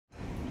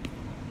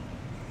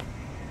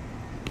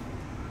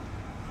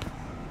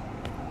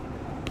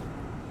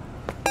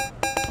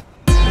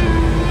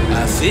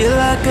feel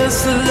like a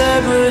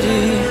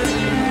celebrity,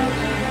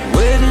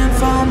 waiting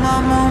for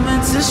my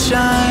moment to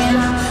shine,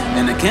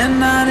 and I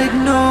cannot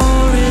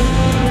ignore it.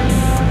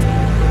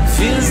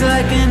 Feels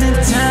like an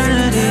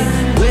eternity,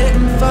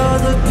 waiting for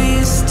the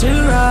beast to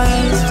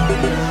rise.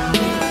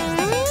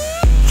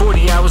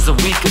 40 hours a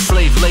week of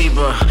slave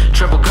labor,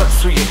 treble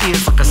cuts through your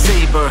ears like a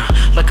saber.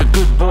 Like a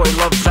good boy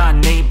loves thy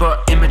neighbor,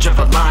 image of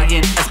a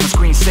lion as my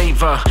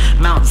screensaver.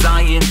 Mount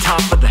Zion,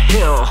 top of the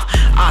hill,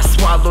 I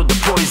swallowed the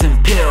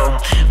poison pill.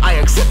 I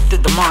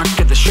accepted the mark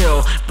of the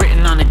shill,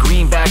 written on a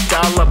greenback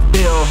dollar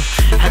bill.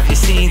 Have you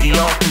seen the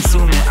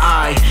all-consuming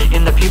eye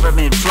in the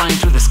pyramid flying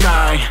through the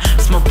sky?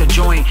 Smoked a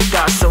joint,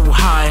 got so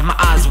high, my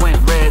eyes went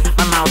red,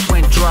 my mouth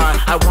went dry.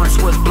 I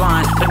once was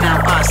blind, but now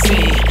I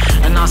see.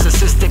 A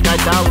narcissistic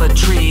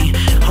idolatry,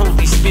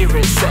 Holy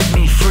Spirit set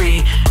me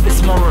free.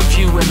 It's more of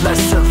you and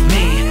less of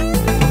me.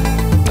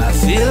 I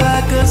feel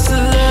like a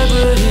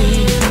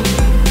celebrity,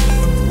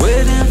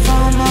 waiting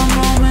for my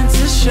moment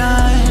to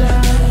shine,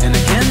 and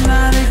I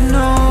cannot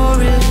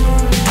ignore it.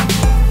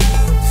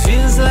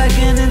 Feels like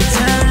an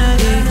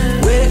eternity,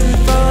 waiting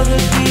for the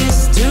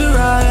beast to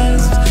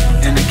rise,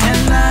 and I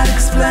cannot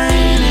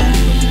explain it.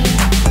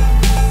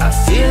 I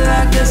feel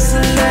like a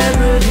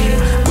celebrity,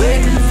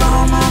 waiting for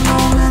my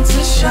moment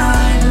to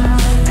shine,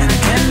 and I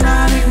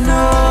cannot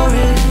ignore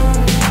it.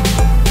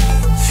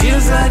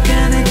 Feels like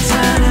an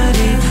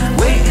eternity,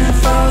 waiting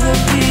for the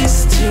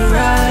beast to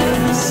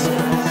rise.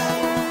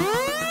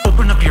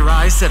 Open up your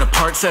eyes, set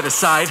apart, set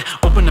aside.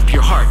 Open up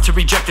your heart to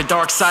reject the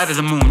dark side of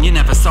the moon. You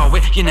never saw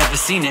it, you never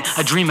seen it.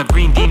 A dream of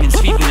green demons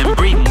feeding and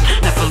breeding,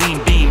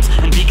 Nephilim beams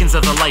and beacons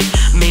of the light.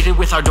 Mated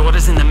with our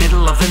daughters in the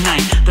middle of the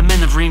night. The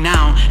men of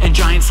renown and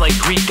giants like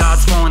Greek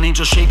gods, fallen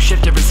angel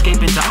shapeshifter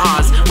escape into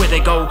Oz. Where they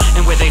go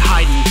and where they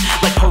hiding,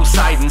 like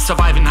Poseidon,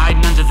 surviving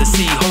hiding under the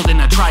sea, holding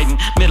a trident.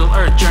 Middle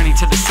Earth journey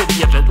to the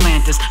city of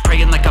Atlantis,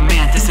 praying like a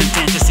mantis in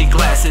fantasy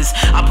glasses.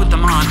 I put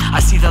them on, I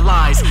see the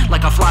lies,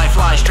 like a fly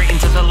straight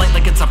into the light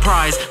like it's a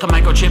prize. The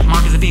microchip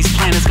mark of the beast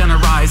plan is gonna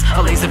rise.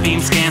 A laser beam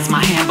scans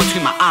my hand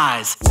between my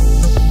eyes.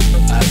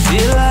 I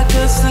feel like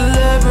a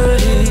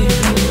celebrity,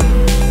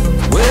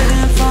 waiting